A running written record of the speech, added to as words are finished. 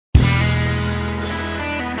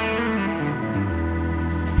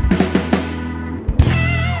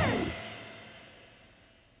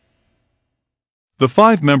The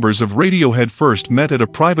 5 members of Radiohead first met at a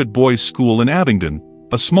private boys' school in Abingdon,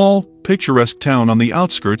 a small, picturesque town on the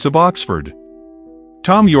outskirts of Oxford.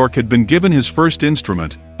 Tom York had been given his first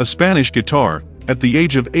instrument, a Spanish guitar, at the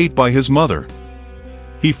age of 8 by his mother.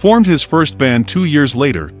 He formed his first band 2 years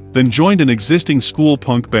later, then joined an existing school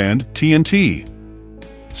punk band, TNT.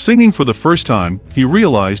 Singing for the first time, he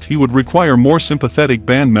realized he would require more sympathetic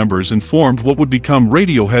band members and formed what would become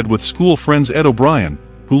Radiohead with school friends Ed O'Brien,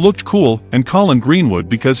 who looked cool, and Colin Greenwood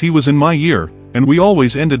because he was in my year, and we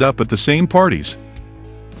always ended up at the same parties.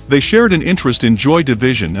 They shared an interest in Joy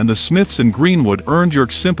Division, and the Smiths and Greenwood earned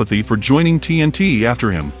York's sympathy for joining TNT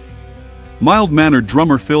after him. Mild-mannered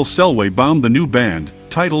drummer Phil Selway bound the new band,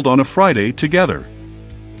 titled On a Friday Together.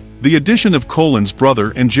 The addition of Colin's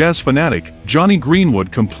brother and jazz fanatic, Johnny Greenwood,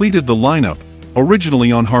 completed the lineup,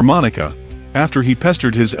 originally on harmonica, after he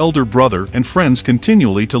pestered his elder brother and friends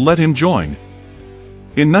continually to let him join.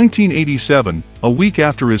 In 1987, a week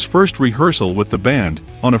after his first rehearsal with the band,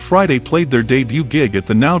 On a Friday played their debut gig at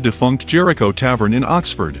the now-defunct Jericho Tavern in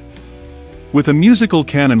Oxford. With a musical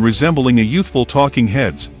canon resembling a youthful Talking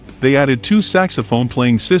Heads, they added 2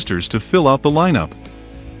 saxophone-playing sisters to fill out the lineup.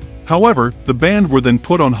 However, the band were then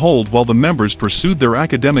put on hold while the members pursued their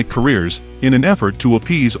academic careers. In an effort to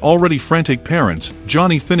appease already frantic parents,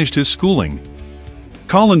 Johnny finished his schooling.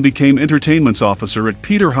 Colin became entertainments officer at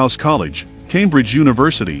Peterhouse College, Cambridge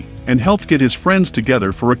University, and helped get his friends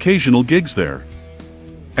together for occasional gigs there.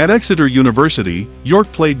 At Exeter University,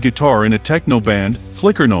 York played guitar in a techno band,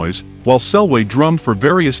 Flicker Noise, while Selway drummed for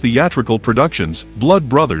various theatrical productions. Blood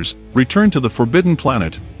Brothers returned to the Forbidden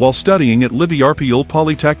Planet while studying at Liverpool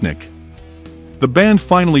Polytechnic. The band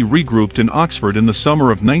finally regrouped in Oxford in the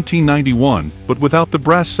summer of 1991, but without the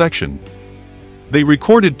brass section. They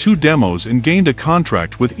recorded 2 demos and gained a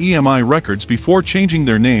contract with EMI Records before changing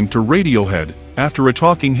their name to Radiohead, after a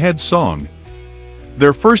Talking Heads song.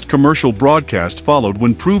 Their first commercial broadcast followed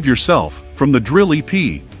when Prove Yourself, from the Drill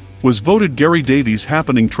EP, was voted Gary Davies'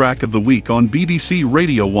 happening track of the week on BBC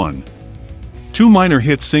Radio 1. 2 minor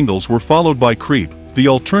hit singles were followed by Creep, the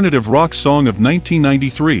alternative rock song of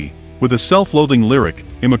 1993, with a self-loathing lyric,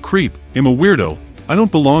 "I'm a creep, I'm a weirdo, I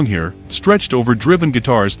don't belong here," stretched over driven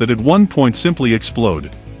guitars that at one point simply explode.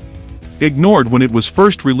 Ignored when it was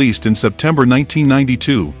first released in September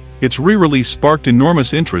 1992, its re-release sparked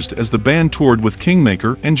enormous interest as the band toured with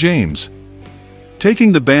Kingmaker and James.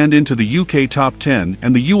 Taking the band into the UK Top 10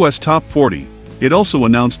 and the US Top 40, it also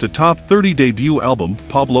announced a Top 30 debut album,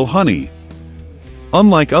 Pablo Honey.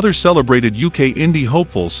 Unlike other celebrated UK indie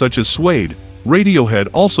hopefuls such as Suede, Radiohead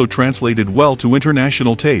also translated well to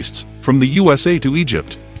international tastes, from the USA to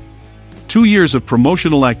Egypt. 2 years of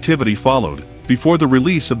promotional activity followed, before the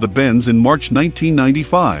release of the Bends in March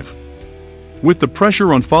 1995. With the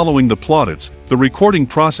pressure on following the plaudits, the recording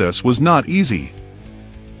process was not easy.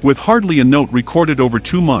 With hardly a note recorded over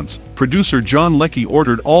 2 months, producer John Leckie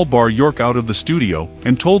ordered all bar York out of the studio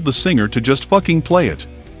and told the singer to just fucking play it.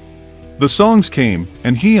 The songs came,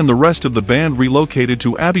 and he and the rest of the band relocated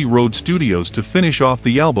to Abbey Road Studios to finish off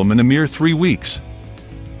the album in a mere 3 weeks.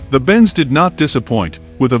 The Bends did not disappoint,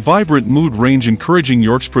 with a vibrant mood range encouraging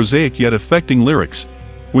York's prosaic yet affecting lyrics.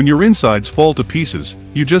 When your insides fall to pieces,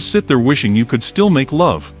 you just sit there wishing you could still make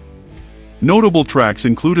love. Notable tracks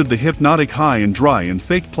included the hypnotic High and Dry and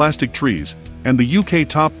Fake Plastic Trees, and the UK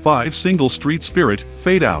Top 5 single Street Spirit,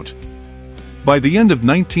 Fade Out. By the end of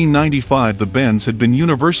 1995 the Bends had been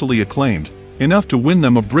universally acclaimed, enough to win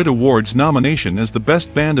them a Brit Awards nomination as the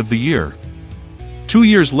Best Band of the Year. 2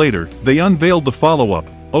 years later, they unveiled the follow-up,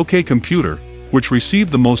 OK Computer, which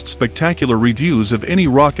received the most spectacular reviews of any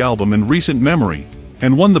rock album in recent memory,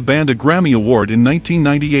 and won the band a Grammy Award in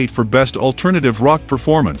 1998 for Best Alternative Rock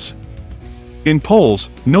Performance. In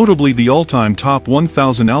polls, notably the all-time Top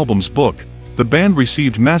 1000 Albums book, the band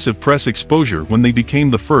received massive press exposure when they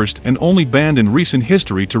became the first and only band in recent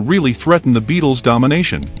history to really threaten the Beatles'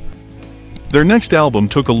 domination. Their next album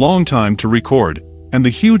took a long time to record, and the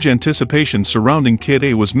huge anticipation surrounding Kid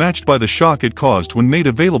A was matched by the shock it caused when made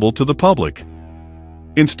available to the public.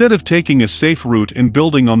 Instead of taking a safe route and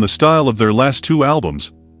building on the style of their last 2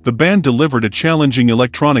 albums, the band delivered a challenging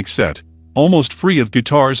electronic set, almost free of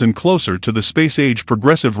guitars and closer to the space-age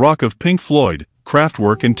progressive rock of Pink Floyd,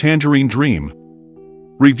 Kraftwerk and Tangerine Dream.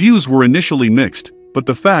 Reviews were initially mixed, but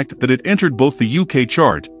the fact that it entered both the UK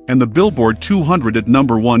chart and the Billboard 200 at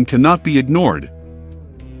number 1 cannot be ignored.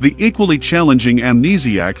 The equally challenging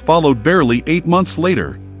Amnesiac followed barely 8 months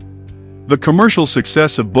later. The commercial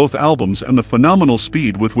success of both albums and the phenomenal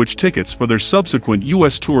speed with which tickets for their subsequent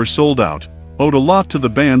US tour sold out owed a lot to the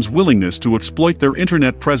band's willingness to exploit their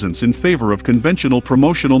internet presence in favor of conventional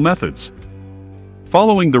promotional methods.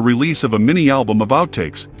 Following the release of a mini-album of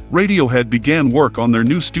outtakes, Radiohead began work on their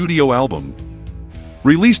new studio album.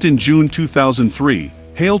 Released in June 2003,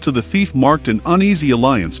 Hail to the Thief marked an uneasy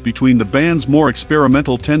alliance between the band's more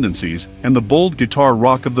experimental tendencies and the bold guitar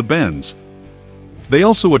rock of the Bends. They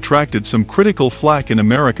also attracted some critical flack in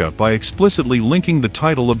America by explicitly linking the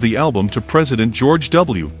title of the album to President George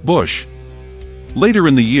W. Bush. Later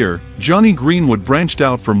in the year, Johnny Greenwood branched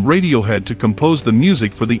out from Radiohead to compose the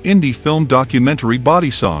music for the indie film documentary Body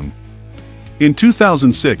Song. In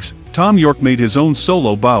 2006, Thom Yorke made his own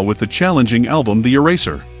solo bow with the challenging album The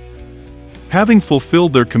Eraser. Having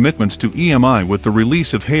fulfilled their commitments to EMI with the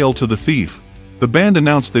release of Hail to the Thief, the band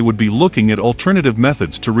announced they would be looking at alternative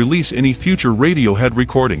methods to release any future Radiohead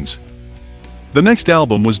recordings. The next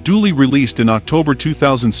album was duly released in October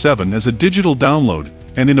 2007 as a digital download,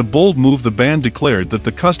 and in a bold move the band declared that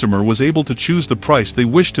the customer was able to choose the price they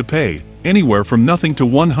wished to pay, anywhere from nothing to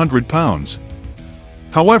 £100.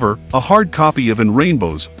 However, a hard copy of In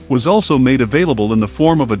Rainbows was also made available in the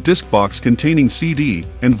form of a disc box containing CD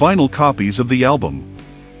and vinyl copies of the album.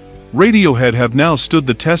 Radiohead have now stood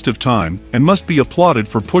the test of time and must be applauded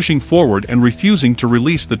for pushing forward and refusing to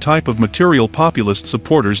release the type of material populist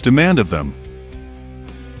supporters demand of them.